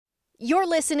You're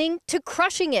listening to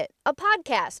Crushing It, a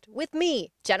podcast with me,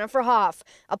 Jennifer Hoff,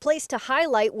 a place to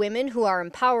highlight women who are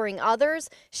empowering others,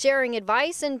 sharing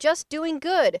advice, and just doing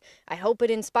good. I hope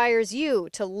it inspires you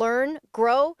to learn,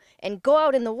 grow, and go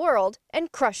out in the world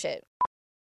and crush it.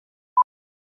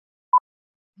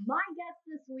 My guest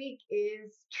this week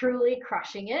is truly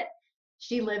crushing it.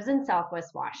 She lives in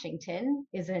Southwest Washington,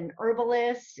 is an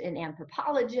herbalist, an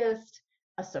anthropologist,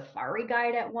 a safari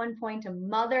guide at one point, a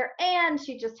mother, and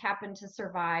she just happened to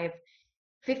survive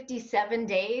 57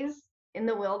 days in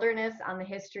the wilderness on the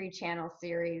History Channel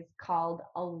series called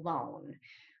Alone.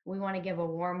 We want to give a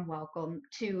warm welcome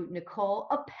to Nicole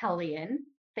Apelian.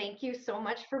 Thank you so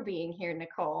much for being here,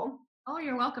 Nicole. Oh,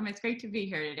 you're welcome. It's great to be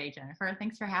here today, Jennifer.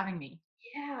 Thanks for having me.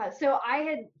 Yeah, so I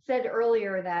had said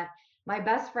earlier that my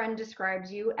best friend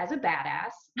describes you as a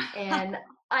badass, and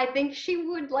I think she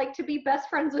would like to be best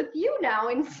friends with you now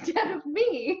instead of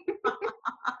me.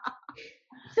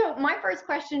 So my first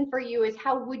question for you is,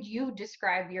 how would you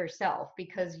describe yourself?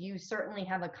 Because you certainly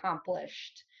have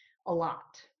accomplished a lot.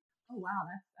 Oh, wow,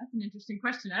 that's an interesting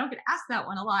question. I don't get asked that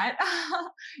one a lot.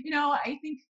 I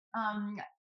think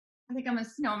I'm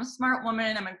a smart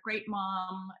woman. I'm a great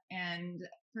mom, and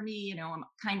for me,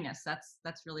 kindness.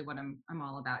 That's really what I'm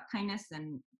all about. Kindness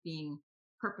and being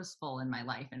purposeful in my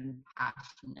life and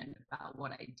passionate about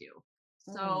what I do.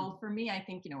 Mm. So for me, I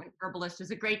think an herbalist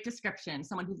is a great description.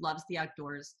 Someone who loves the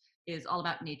outdoors is all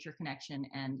about nature connection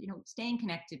and staying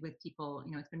connected with people.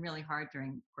 It's been really hard during,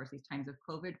 of course, these times of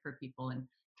COVID for people, and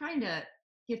trying to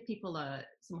give people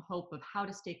some hope of how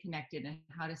to stay connected and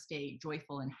how to stay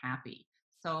joyful and happy.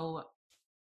 So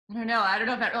I don't know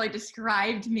if that really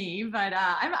described me, but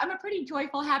I'm a pretty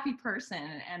joyful, happy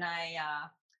person, and I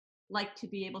like to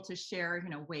be able to share,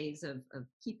 ways of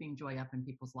keeping joy up in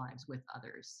people's lives with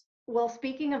others. Well,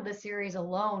 speaking of the series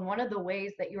Alone, one of the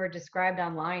ways that you are described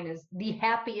online is the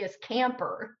happiest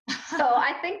camper. So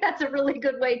I think that's a really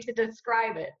good way to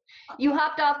describe it. You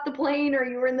hopped off the plane or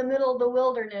you were in the middle of the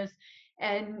wilderness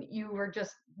and you were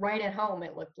just right at home,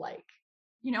 it looked like.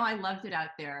 I loved it out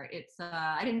there.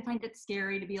 I didn't find it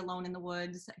scary to be alone in the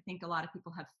woods. I think a lot of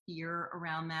people have fear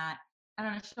around that. And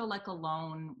on a show like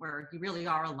Alone, where you really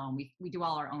are alone, we do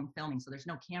all our own filming, so there's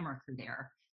no camera crew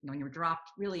there. And you're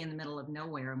dropped really in the middle of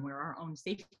nowhere, and we're our own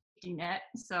safety net.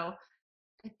 So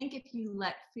I think if you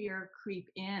let fear creep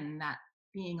in, that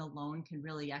being alone can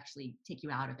really actually take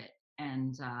you out of it.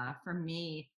 And for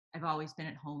me, I've always been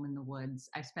at home in the woods.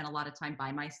 I've spent a lot of time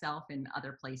by myself in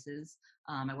other places.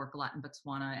 I work a lot in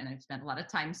Botswana, and I've spent a lot of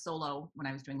time solo when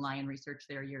I was doing lion research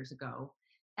there years ago.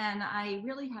 And I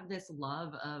really have this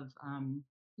love of,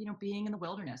 being in the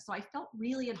wilderness. So I felt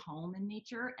really at home in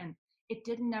nature, and it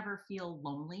didn't never feel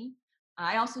lonely.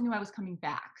 I also knew I was coming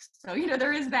back. So,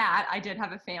 there is that. I did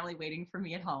have a family waiting for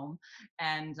me at home.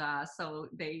 And so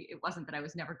it wasn't that I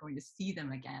was never going to see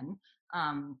them again.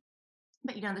 Um,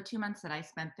 but the 2 months that I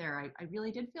spent there, I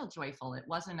really did feel joyful. It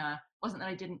wasn't that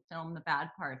I didn't film the bad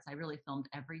parts. I really filmed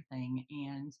everything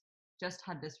and just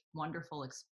had this wonderful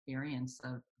experience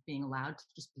of being allowed to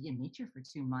just be in nature for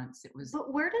 2 months. It was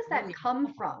But where does that really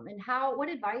come from? And what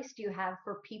advice do you have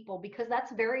for people? Because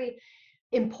that's very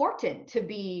important to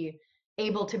be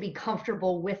able to be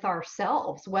comfortable with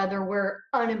ourselves, whether we're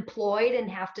unemployed and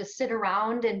have to sit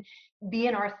around and be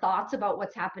in our thoughts about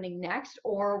what's happening next,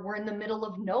 or we're in the middle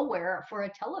of nowhere for a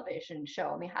television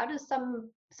show. I mean, how does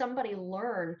somebody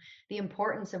learn the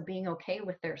importance of being okay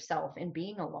with their self and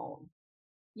being alone?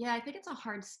 Yeah, I think it's a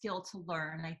hard skill to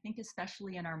learn. I think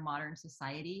especially in our modern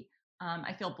society,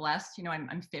 I feel blessed.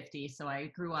 I'm 50, so I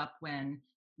grew up when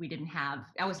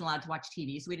I wasn't allowed to watch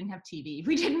TV, so we didn't have TV.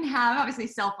 We didn't have obviously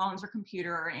cell phones or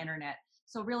computer or internet.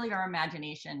 So really, our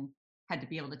imagination had to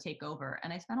be able to take over.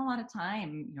 And I spent a lot of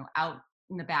time, out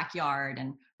in the backyard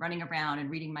and running around and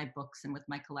reading my books and with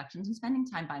my collections and spending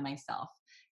time by myself.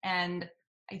 And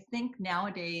I think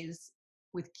nowadays,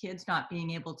 with kids not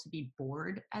being able to be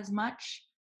bored as much,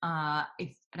 and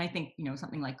I think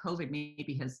something like COVID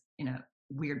maybe has, in a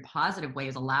weird positive way,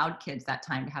 has allowed kids that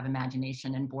time to have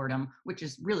imagination and boredom, which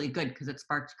is really good because it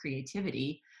sparks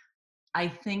creativity. I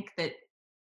think that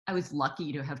I was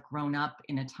lucky to have grown up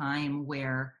in a time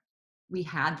where we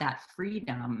had that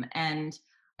freedom. And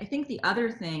I think the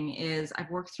other thing is I've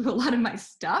worked through a lot of my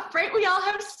stuff, right? We all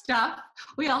have stuff.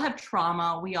 We all have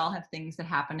trauma. We all have things that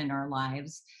happen in our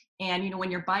lives. And,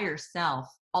 when you're by yourself,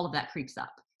 all of that creeps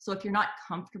up. So if you're not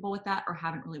comfortable with that or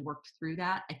haven't really worked through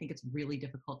that, I think it's really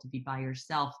difficult to be by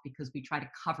yourself because we try to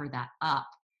cover that up.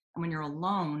 And when you're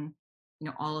alone,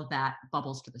 all of that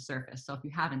bubbles to the surface. So if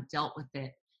you haven't dealt with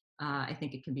it, I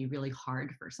think it can be really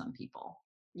hard for some people.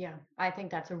 Yeah, I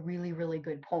think that's a really, really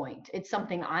good point. It's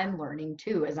something I'm learning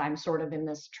too, as I'm sort of in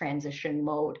this transition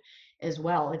mode as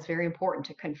well. It's very important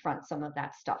to confront some of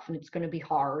that stuff, and it's going to be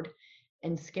hard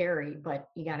and scary, but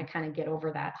you got to kind of get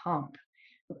over that hump.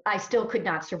 I still could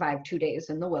not survive 2 days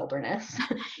in the wilderness.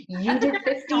 You That's a did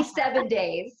different skill set. 57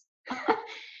 days.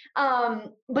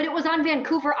 But it was on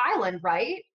Vancouver Island,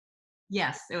 right?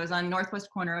 Yes, it was on northwest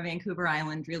corner of Vancouver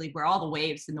Island, really where all the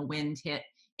waves and the wind hit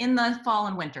in the fall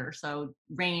and winter. So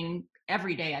rain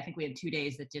every day. I think we had 2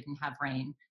 days that didn't have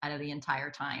rain out of the entire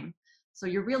time. So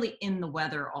you're really in the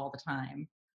weather all the time.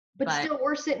 But But still,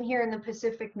 we're sitting here in the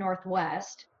Pacific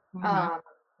Northwest. mhm. Um,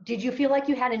 did you feel like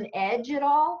you had an edge at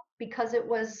all because it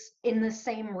was in the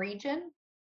same region?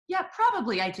 Yeah,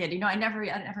 probably I did. I never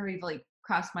really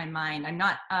crossed my mind. I'm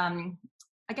not.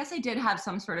 I guess I did have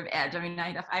some sort of edge. I mean,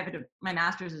 my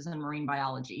master's is in marine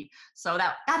biology, so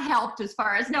that helped as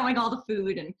far as knowing all the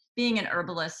food and being an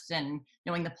herbalist and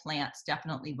knowing the plants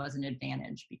definitely was an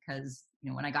advantage because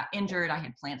when I got injured, I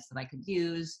had plants that I could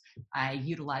use. I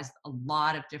utilized a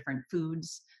lot of different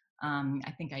foods.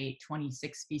 I think I ate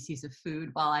 26 species of food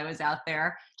while I was out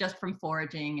there just from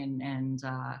foraging and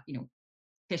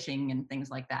fishing and things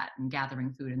like that and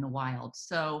gathering food in the wild.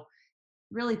 So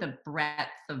really the breadth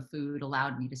of food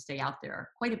allowed me to stay out there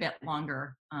quite a bit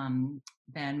longer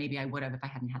than maybe I would have if I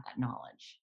hadn't had that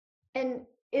knowledge. And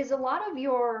is a lot of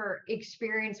your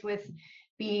experience with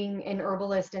being an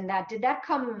herbalist and that, did that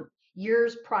come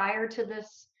years prior to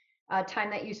this time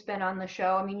that you spent on the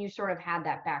show? I mean, you sort of had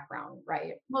that background,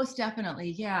 right? Most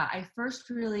definitely. Yeah. I've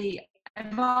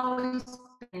always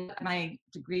been my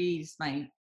degrees, my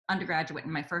undergraduate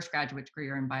and my first graduate degree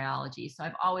are in biology. So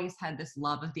I've always had this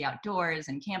love of the outdoors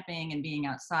and camping and being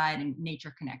outside and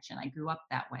nature connection. I grew up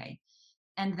that way.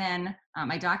 And then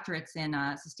my doctorate's in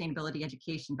sustainability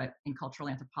education, but in cultural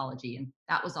anthropology, and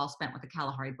that was all spent with the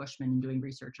Kalahari Bushmen and doing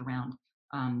research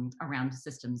around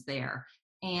systems there.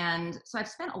 And so I've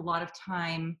spent a lot of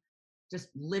time just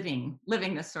living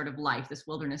this sort of life, this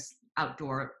wilderness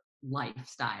outdoor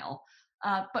lifestyle.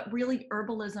 But really,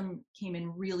 herbalism came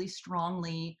in really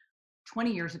strongly.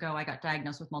 20 years ago, I got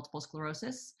diagnosed with multiple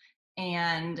sclerosis,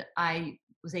 and I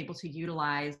was able to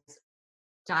utilize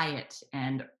diet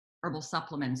and herbal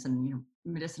supplements and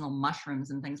medicinal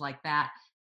mushrooms and things like that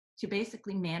to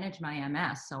basically manage my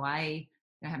MS. So I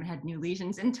haven't had new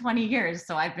lesions in 20 years,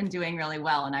 so I've been doing really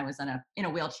well. And I was in a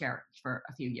wheelchair for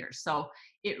a few years, so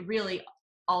it really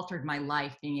altered my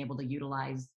life being able to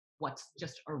utilize what's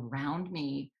just around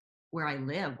me, where I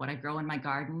live, what I grow in my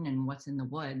garden, and what's in the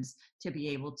woods to be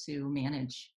able to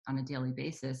manage on a daily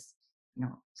basis.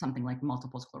 Something like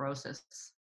multiple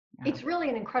sclerosis. Yeah. It's really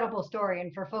an incredible story.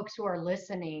 And for folks who are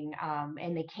listening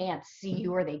and they can't see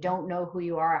you or they don't know who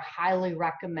you are, I highly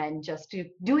recommend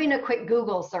doing a quick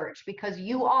Google search because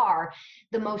you are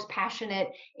the most passionate,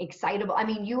 excitable. I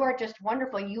mean, you are just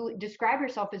wonderful. You describe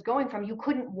yourself as going from you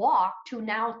couldn't walk to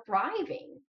now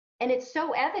thriving. And it's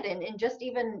so evident in just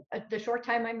even the short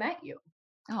time I met you.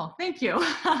 Oh, thank you.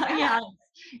 Yeah.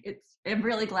 Yeah, I'm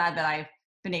really glad that I've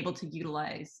been able to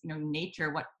utilize,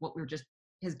 nature, what we're just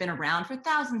has been around for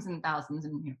thousands and thousands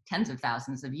and tens of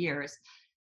thousands of years.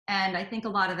 And I think a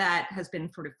lot of that has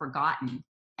been sort of forgotten.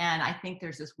 And I think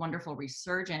there's this wonderful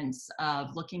resurgence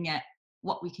of looking at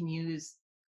what we can use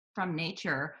from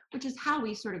nature, which is how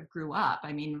we sort of grew up.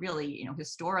 I mean, really,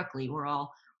 historically, we're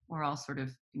all sort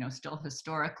of, still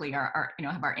historically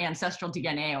have our ancestral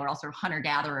DNA. We're all sort of hunter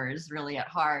gatherers really at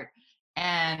heart.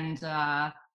 And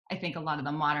I think a lot of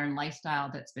the modern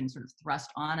lifestyle that's been sort of thrust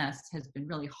on us has been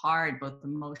really hard, both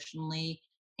emotionally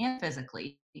and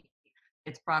physically.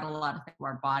 It's brought a lot of things to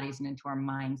our bodies and into our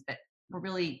minds that we're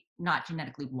really not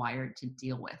genetically wired to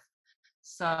deal with.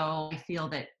 So I feel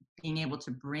that being able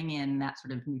to bring in that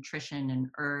sort of nutrition and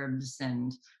herbs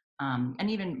and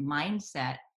even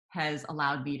mindset has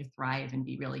allowed me to thrive and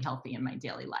be really healthy in my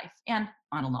daily life and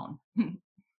on alone.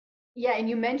 Yeah, and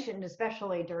you mentioned,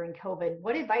 especially during COVID,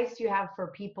 what advice do you have for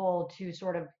people to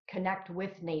sort of connect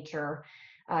with nature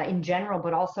in general,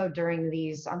 but also during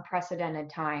these unprecedented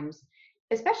times,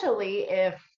 especially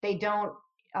if they don't,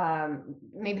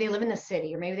 maybe they live in the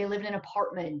city or maybe they live in an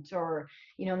apartment or,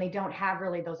 and they don't have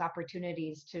really those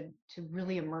opportunities to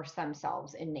really immerse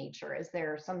themselves in nature. Is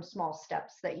there some small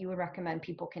steps that you would recommend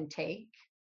people can take?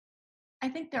 I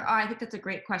think there are. I think that's a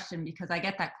great question because I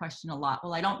get that question a lot.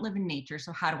 Well, I don't live in nature,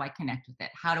 so how do I connect with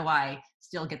it? How do I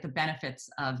still get the benefits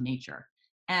of nature?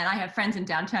 And I have friends in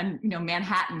downtown,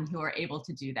 Manhattan who are able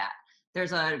to do that.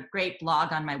 There's a great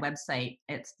blog on my website.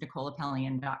 It's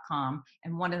NicoleApelian.com.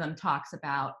 And one of them talks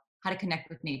about how to connect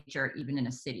with nature even in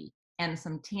a city. And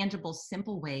some tangible,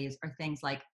 simple ways are things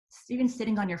like even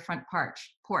sitting on your front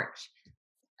porch,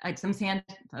 some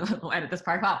we'll edit this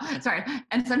part out. Sorry.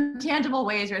 And some tangible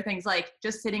ways are things like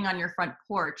just sitting on your front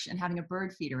porch and having a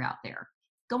bird feeder out there,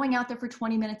 going out there for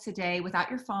 20 minutes a day without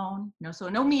your phone, so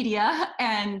no media,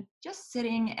 and just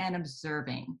sitting and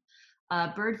observing.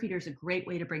 Bird feeder is a great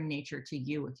way to bring nature to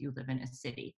you if you live in a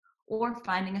city, or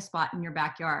finding a spot in your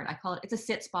backyard. I call it's a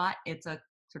sit spot. It's a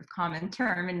sort of common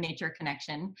term in nature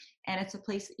connection. And it's a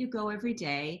place that you go every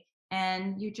day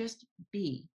and you just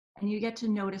be. And you get to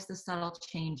notice the subtle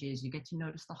changes. You get to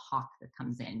notice the hawk that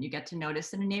comes in. You get to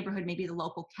notice in a neighborhood, maybe the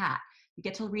local cat. You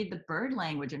get to read the bird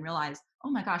language and realize, oh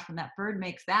my gosh, when that bird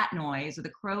makes that noise or the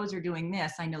crows are doing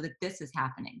this, I know that this is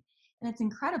happening. And it's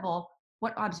incredible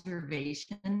what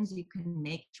observations you can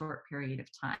make short period of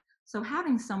time. So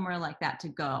having somewhere like that to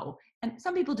go, and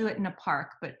some people do it in a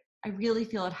park, but I really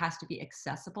feel it has to be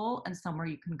accessible and somewhere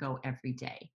you can go every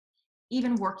day.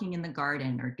 Even working in the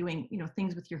garden or doing,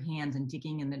 things with your hands and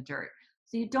digging in the dirt.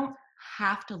 So you don't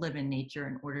have to live in nature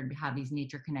in order to have these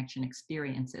nature connection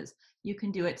experiences. You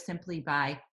can do it simply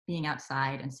by being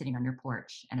outside and sitting on your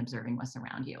porch and observing what's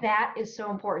around you. That is so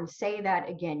important. Say that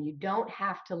again. You don't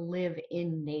have to live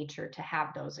in nature to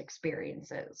have those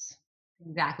experiences.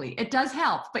 Exactly. It does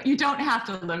help, but you don't have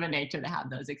to live in nature to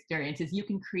have those experiences. You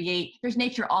can create, there's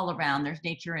nature all around, there's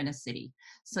nature in a city.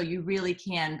 So you really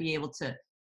can be able to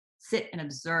sit and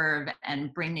observe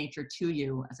and bring nature to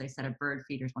you. As I said, a bird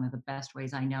feeder is one of the best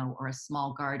ways I know, or a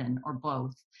small garden, or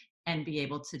both, and be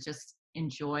able to just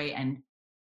enjoy and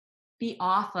be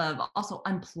off of, also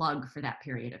unplug for that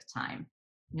period of time.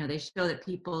 They show that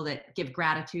people that give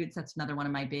gratitudes, that's another one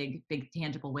of my big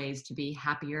tangible ways to be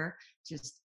happier.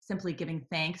 Just simply giving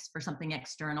thanks for something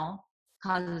external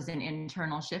causes an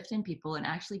internal shift in people and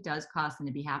actually does cause them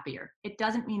to be happier. It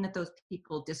doesn't mean that those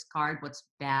people discard what's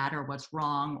bad or what's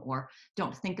wrong or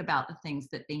don't think about the things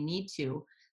that they need to,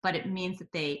 but it means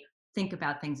that they think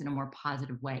about things in a more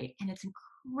positive way. And it's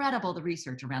incredible, the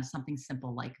research around something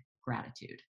simple like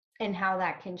gratitude. And how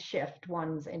that can shift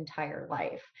one's entire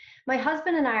life. My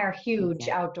husband and I are huge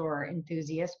Exactly. outdoor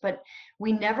enthusiasts, but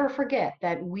we never forget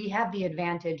that we have the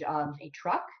advantage of a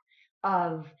truck,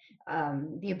 of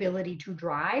the ability to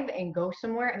drive and go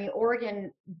somewhere. I mean,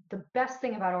 Oregon, the best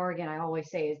thing about Oregon, I always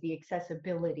say, is the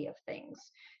accessibility of things.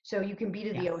 So you can be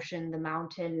to the Yes. ocean, the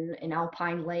mountain, an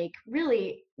alpine lake,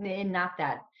 really, and not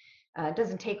that, it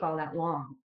doesn't take all that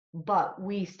long, but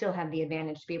we still have the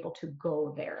advantage to be able to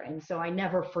go there. And so I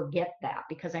never forget that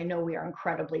because I know we are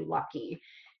incredibly lucky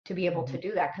to be able to Mhm.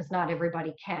 do that because not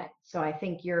everybody can. So I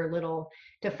think your little,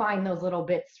 to find those little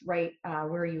bits right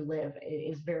where you live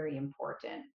is very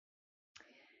important.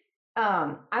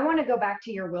 I want to go back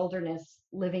to your wilderness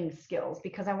living skills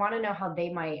because I want to know how they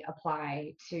might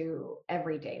apply to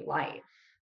everyday life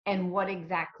and what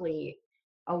exactly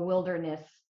a wilderness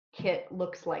kit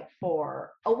looks like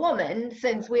for a woman,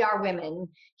 since we are women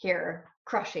here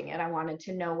crushing it. I wanted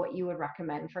to know what you would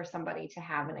recommend for somebody to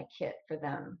have in a kit for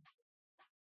them.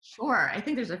 Sure. I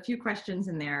think there's a few questions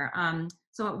in there.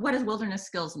 So what does wilderness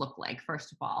skills look like,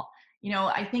 first of all?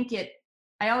 I think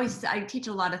I teach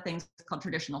a lot of things called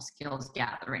traditional skills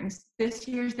gatherings. This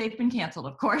year's they've been canceled,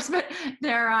 of course, but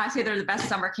they're the best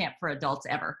summer camp for adults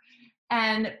ever.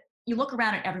 And you look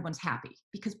around and everyone's happy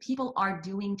because people are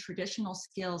doing traditional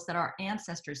skills that our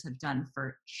ancestors have done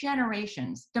for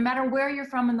generations. No matter where you're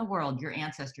from in the world, your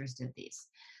ancestors did these.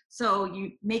 So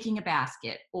you making a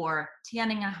basket or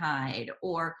tanning a hide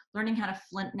or learning how to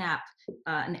flint knap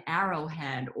an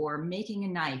arrowhead or making a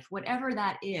knife, whatever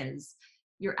that is,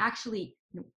 you're actually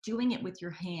doing it with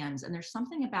your hands. And there's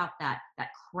something about that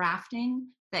crafting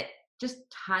that just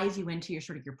ties you into your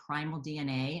sort of your primal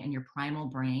DNA and your primal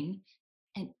brain.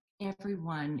 And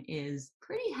everyone is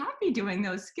pretty happy doing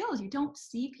those skills. You don't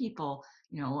see people,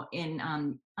 in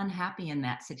unhappy in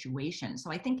that situation.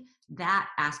 So I think that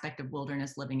aspect of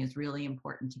wilderness living is really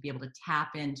important to be able to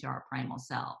tap into our primal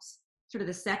selves. Sort of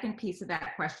the second piece of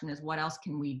that question is what else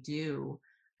can we do?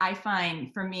 I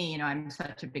find for me, I'm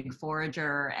such a big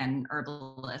forager and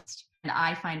herbalist, and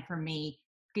I find for me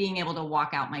being able to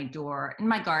walk out my door in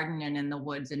my garden and in the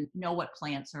woods and know what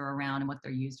plants are around and what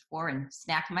they're used for and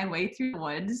snack my way through the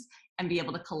woods and be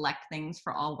able to collect things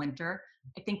for all winter.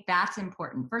 I think that's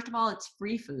important. First of all, it's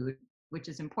free food, which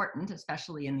is important,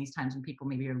 especially in these times when people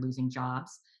maybe are losing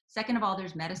jobs. Second of all,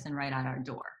 there's medicine right at our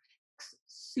door,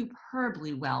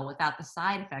 superbly well without the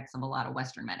side effects of a lot of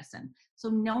Western medicine. So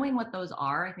knowing what those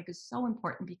are, I think is so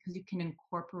important because you can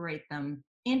incorporate them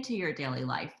into your daily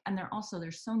life. And they're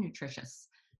so nutritious.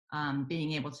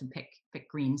 Being able to pick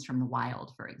greens from the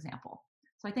wild, for example.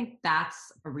 So I think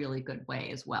that's a really good way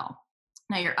as well.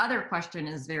 Now, your other question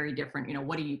is very different.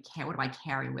 What do I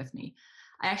carry with me?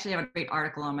 I actually have a great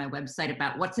article on my website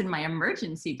about what's in my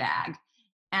emergency bag.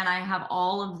 And I have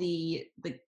all of the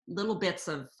little bits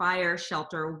of fire,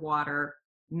 shelter, water,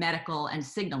 medical, and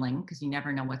signaling, because you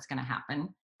never know what's going to happen.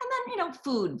 And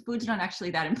then, food's not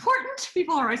actually that important.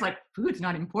 People are always like, food's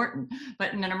not important.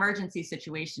 But in an emergency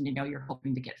situation, you're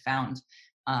hoping to get found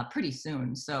pretty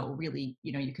soon. So really,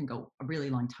 you can go a really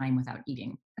long time without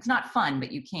eating. It's not fun,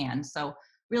 but you can. So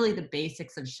really the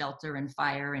basics of shelter and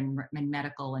fire and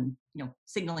medical and,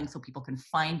 signaling so people can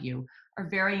find you are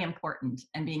very important,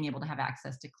 and being able to have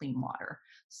access to clean water.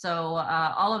 So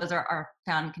all of those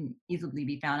can easily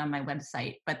be found on my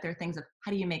website, but there are things of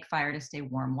how do you make fire to stay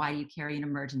warm? Why do you carry an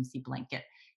emergency blanket?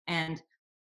 And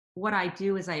what I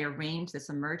do is I arrange this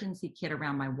emergency kit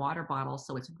around my water bottle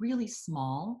so it's really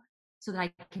small so that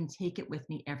I can take it with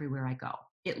me everywhere I go.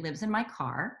 It lives in my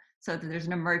car, so if there's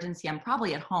an emergency, I'm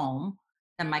probably at home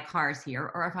and my car is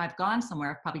here, or if I've gone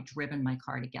somewhere, I've probably driven my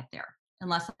car to get there,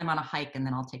 unless I'm on a hike, and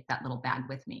then I'll take that little bag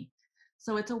with me.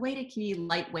 So it's a way to keep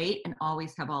lightweight and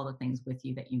always have all the things with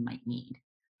you that you might need.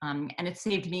 And it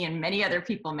saved me and many other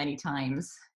people many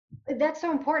times. That's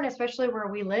so important, especially where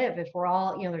we live. If we're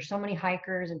all, there's so many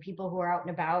hikers and people who are out and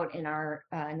about in our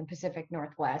in the Pacific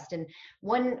Northwest. And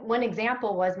one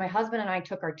example was my husband and I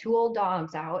took our two old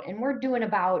dogs out, and we're doing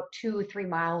about 2-3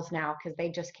 miles now because they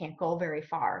just can't go very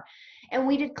far. And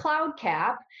we did Cloud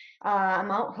Cap,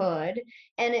 Mount Hood,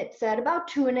 and it said about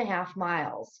 2.5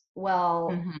 miles. Well,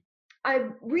 Mm-hmm. I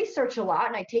research a lot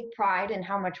and I take pride in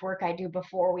how much work I do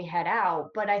before we head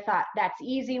out, but I thought that's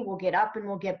easy. We'll get up and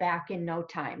we'll get back in no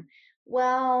time.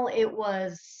 Well, it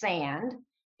was sand.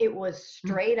 It was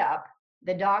straight up.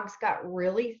 The dogs got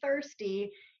really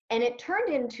thirsty, and it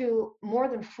turned into more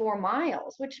than 4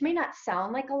 miles, which may not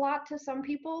sound like a lot to some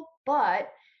people, but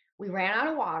we ran out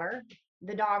of water.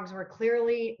 The dogs were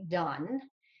clearly done.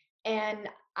 And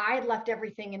I had left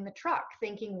everything in the truck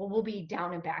thinking, well, we'll be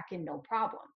down and back in no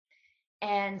problem.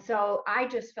 And so I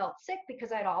just felt sick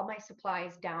because I had all my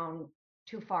supplies down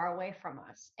too far away from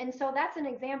us. And so that's an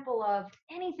example of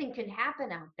anything can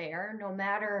happen out there, no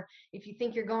matter if you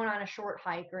think you're going on a short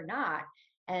hike or not,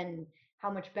 and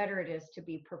how much better it is to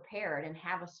be prepared and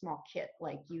have a small kit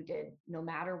like you did, no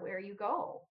matter where you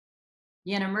go.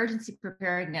 Yeah, an emergency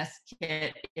preparedness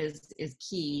kit is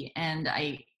key, and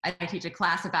I teach a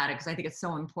class about it because I think it's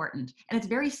so important, and it's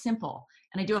very simple.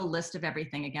 And I do a list of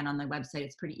everything again on my website.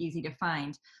 It's pretty easy to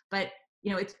find, but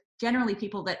it's generally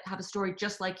people that have a story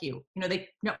just like you. They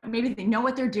maybe they know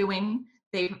what they're doing,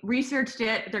 they've researched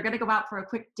it, they're going to go out for a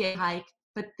quick day hike,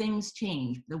 but things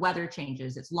change. The weather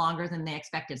changes. It's longer than they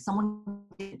expected. Someone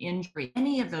gets an injury.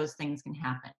 Any of those things can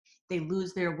happen. They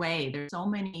lose their way. There's so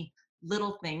many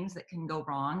little things that can go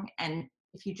wrong. And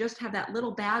if you just have that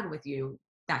little bag with you,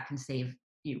 that can save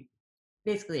you.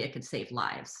 Basically, it could save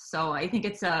lives. So I think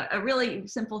it's a really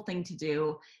simple thing to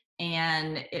do.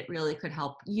 And it really could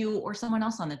help you or someone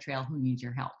else on the trail who needs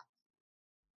your help.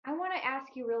 I want to ask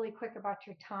you really quick about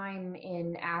your time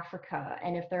in Africa,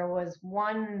 and if there was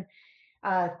one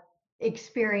uh,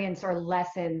 experience or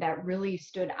lesson that really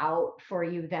stood out for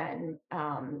you then.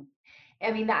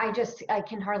 I mean, I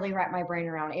can hardly wrap my brain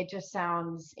around it. It just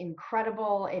sounds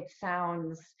incredible. It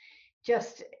sounds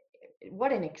just,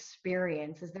 what an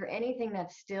experience. Is there anything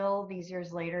that still these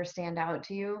years later stand out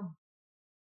to you?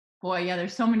 Boy, yeah,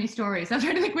 there's so many stories. I'm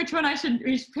trying to think which one I should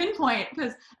pinpoint,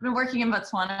 because I've been working in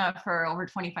Botswana for over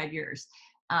 25 years.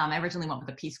 I originally went with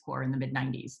the Peace Corps in the mid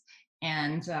 90s.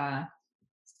 And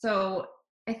so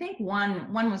I think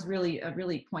one was really a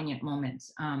really poignant moment.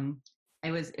 I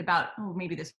was about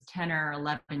maybe this 10 or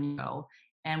 11 years ago,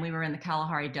 and we were in the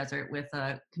Kalahari Desert with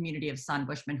a community of San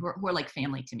Bushmen who are like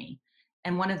family to me.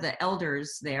 And one of the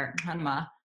elders there, Hanma,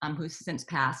 who's since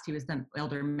passed, he was the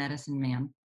elder medicine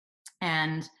man.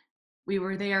 And we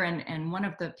were there, and one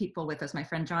of the people with us, my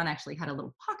friend John, actually had a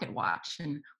little pocket watch,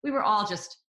 and we were all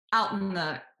just out in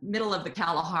the middle of the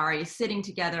Kalahari, sitting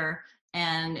together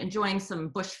and enjoying some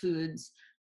bush foods.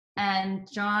 And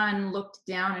John looked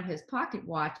down at his pocket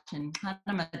watch, and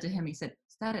Hanma said to him, he said,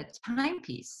 "Is that a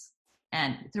timepiece?"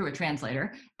 And through a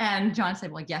translator. And John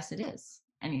said, "Well, yes, it is."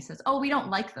 And he says, "Oh, we don't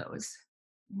like those."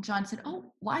 And John said,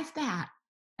 "Oh, why's that?"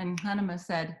 And Hanma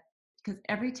said, "Because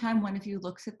every time one of you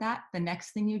looks at that, the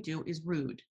next thing you do is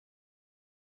rude."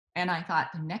 And I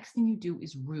thought, the next thing you do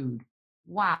is rude.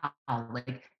 Wow.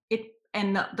 Like it,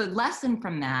 and the lesson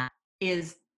from that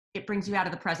is it brings you out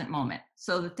of the present moment.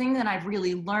 So the thing that I've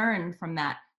really learned from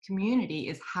that community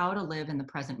is how to live in the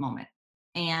present moment.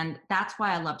 And that's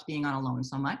why I loved being on Alone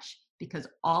so much, because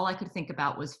all I could think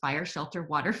about was fire, shelter,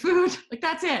 water, food. Like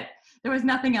that's it. There was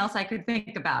nothing else I could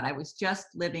think about. I was just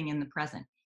living in the present.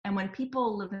 And when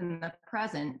people live in the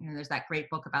present, there's that great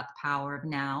book about the power of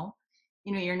now.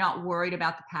 You're not worried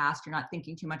about the past. You're not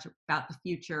thinking too much about the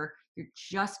future. You're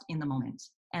just in the moment.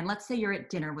 And let's say you're at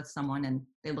dinner with someone and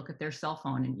they look at their cell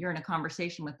phone and you're in a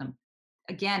conversation with them.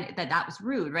 Again, that was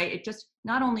rude, right? It just,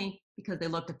 not only because they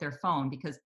looked at their phone,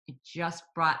 because it just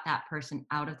brought that person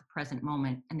out of the present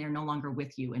moment and they're no longer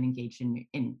with you and engaged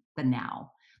in the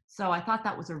now. So I thought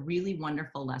that was a really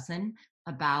wonderful lesson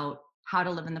about how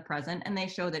to live in the present. And they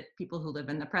show that people who live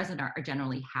in the present are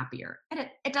generally happier. And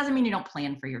it doesn't mean you don't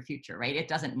plan for your future, right? It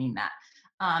doesn't mean that.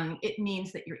 It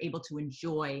means that you're able to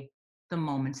enjoy the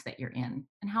moments that you're in.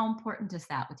 And how important is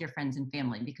that with your friends and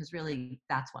family? Because really,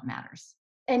 that's what matters.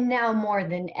 And now more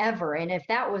than ever. And if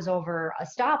that was over a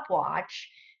stopwatch,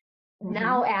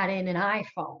 now Mm-hmm. add in an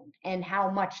iPhone and how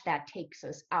much that takes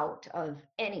us out of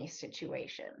any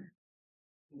situation.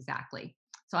 Exactly.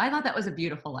 So I thought that was a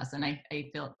beautiful lesson. I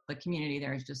feel the community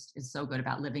there is so good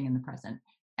about living in the present,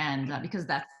 and because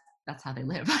that's how they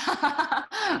live.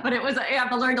 But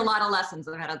I've learned a lot of lessons.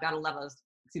 I've had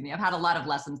a lot of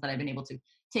lessons that I've been able to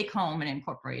take home and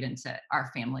incorporate into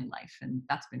our family life, and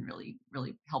that's been really,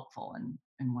 really helpful and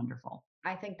wonderful.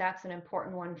 I think that's an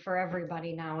important one for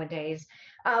everybody nowadays.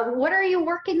 What are you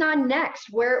working on next?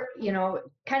 Where,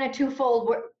 kind of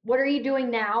twofold, what are you doing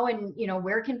now? And,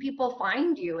 where can people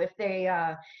find you if they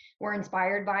were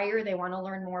inspired by you or they want to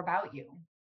learn more about you?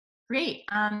 Great.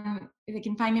 They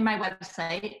can find me on my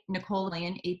website, Nicole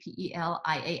Apelian,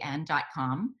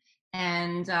 APELIAN.com.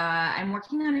 And I'm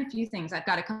working on a few things. I've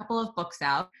got a couple of books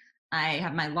out. I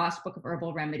have my Lost Book of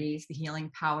Herbal Remedies, The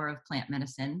Healing Power of Plant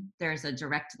Medicine. There's a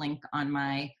direct link on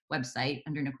my website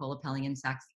under Nicole Apelian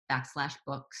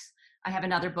 /books. I have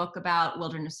another book about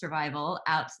wilderness survival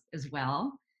out as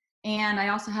well. And I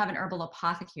also have an herbal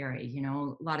apothecary,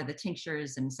 a lot of the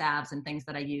tinctures and salves and things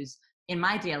that I use in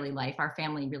my daily life. Our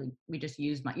family really, we just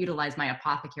utilize my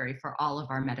apothecary for all of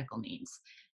our medical needs.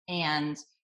 And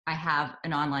I have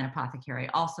an online apothecary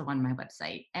also on my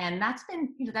website. And that's been,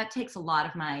 that takes a lot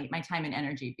of my time and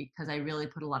energy because I really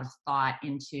put a lot of thought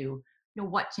into,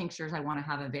 what tinctures I want to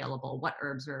have available, what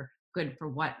herbs are good for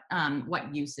what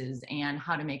uses, and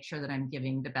how to make sure that I'm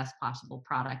giving the best possible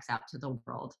products out to the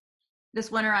world. This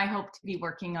winter, I hope to be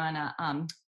working on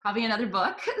probably another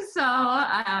book.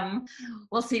 So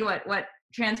we'll see what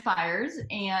transpires.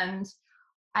 And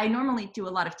I normally do a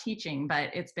lot of teaching, but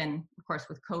it's been, of course,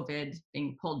 with COVID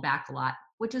being pulled back a lot,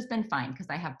 which has been fine because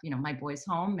I have, my boys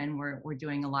home and we're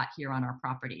doing a lot here on our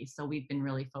property. So we've been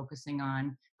really focusing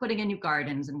on putting in new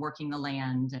gardens and working the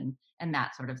land and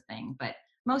that sort of thing. But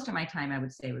most of my time, I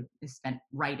would say, is spent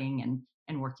writing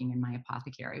and working in my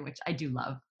apothecary, which I do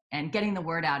love, and getting the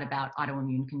word out about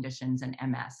autoimmune conditions and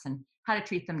MS and how to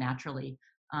treat them naturally.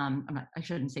 I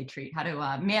shouldn't say treat, how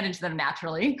to manage them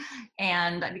naturally.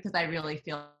 And because I really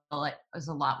feel like there's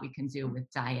a lot we can do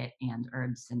with diet and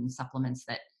herbs and supplements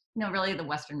that, really the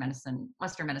Western medicine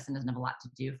doesn't have a lot to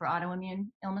do for autoimmune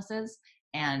illnesses.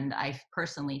 And I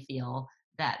personally feel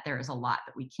that there is a lot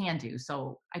that we can do.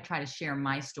 So I try to share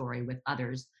my story with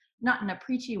others, not in a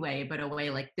preachy way, but a way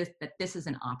like this, that this is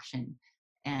an option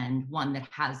and one that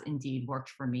has indeed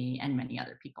worked for me and many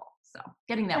other people. So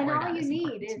getting that And word all out you is need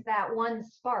important is too. that one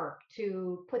spark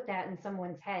to put that in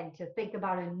someone's head to think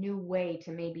about a new way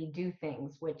to maybe do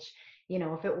things, which,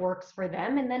 if it works for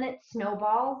them and then it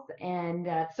snowballs, and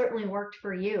it certainly worked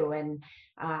for you. And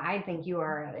I think you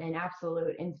are an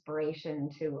absolute inspiration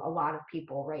to a lot of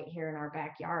people right here in our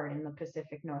backyard in the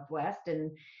Pacific Northwest,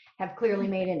 and have clearly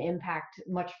made an impact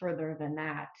much further than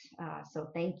that. So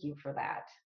thank you for that.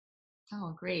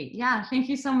 Oh, great. Yeah. Thank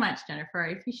you so much, Jennifer.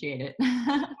 I appreciate it.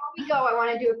 Before we go, I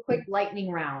want to do a quick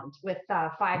lightning round with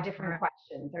 5 All different right.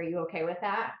 questions. Are you okay with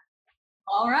that?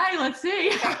 All right, let's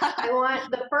see. Okay. I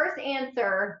want the first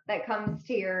answer that comes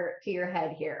to your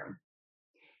head here.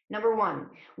 Number 1,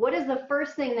 what is the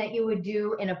first thing that you would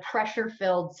do in a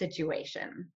pressure-filled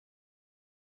situation?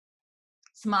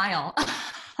 Smile.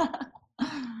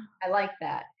 I like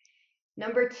that.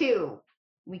 Number 2,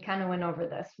 we kind of went over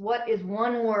this. What is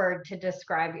one word to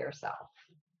describe yourself?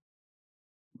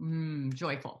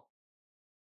 Joyful.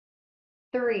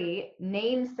 3,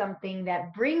 name something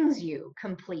that brings you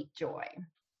complete joy.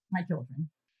 My children.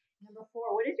 Number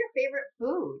 4, what is your favorite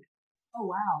food? Oh,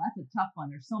 wow. That's a tough one.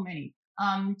 There's so many.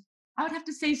 I would have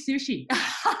to say sushi.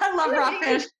 I love raw Sushi.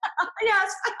 fish.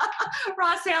 Yes.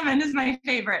 Raw salmon is my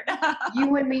favorite.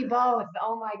 You and me both.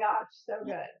 Oh my gosh, so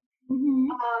good. Mhm.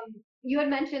 You had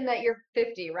mentioned that you're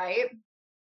 50, right?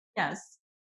 Yes.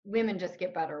 Women just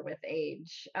get better with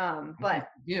age. I think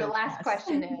But you the do. last Yes.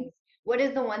 question is, what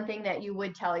is the one thing that you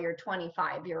would tell your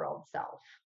 25-year-old self?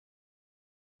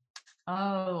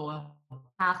 Oh,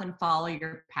 path and follow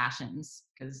your passions,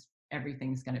 because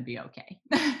everything's going to be okay.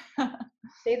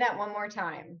 Say that one more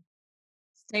time.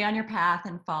 Stay on your path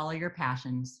and follow your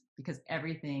passions, because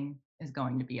everything is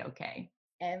going to be okay.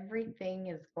 Everything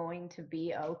is going to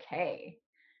be okay.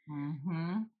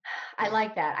 Mm-hmm. I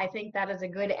like that. I think that is a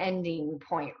good ending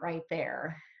point right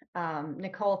there.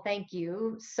 Nicole, thank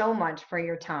you so much for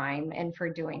your time and for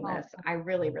doing Oh, this. I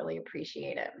really, really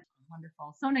appreciate it.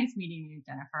 wonderful. So nice meeting you,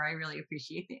 Jennifer. I really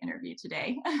appreciate the interview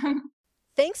today.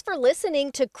 Thanks for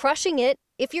listening to Crushing It.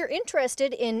 If you're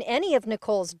interested in any of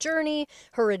Nicole's journey,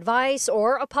 her advice,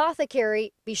 or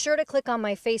apothecary, be sure to click on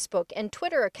my Facebook and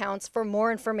Twitter accounts for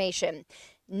more information.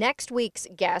 Next week's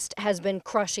guest has been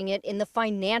crushing it in the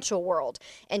financial world,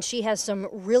 and she has some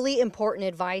really important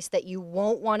advice that you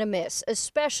won't want to miss,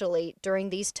 especially during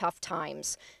these tough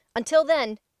times. Until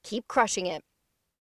then, keep crushing it.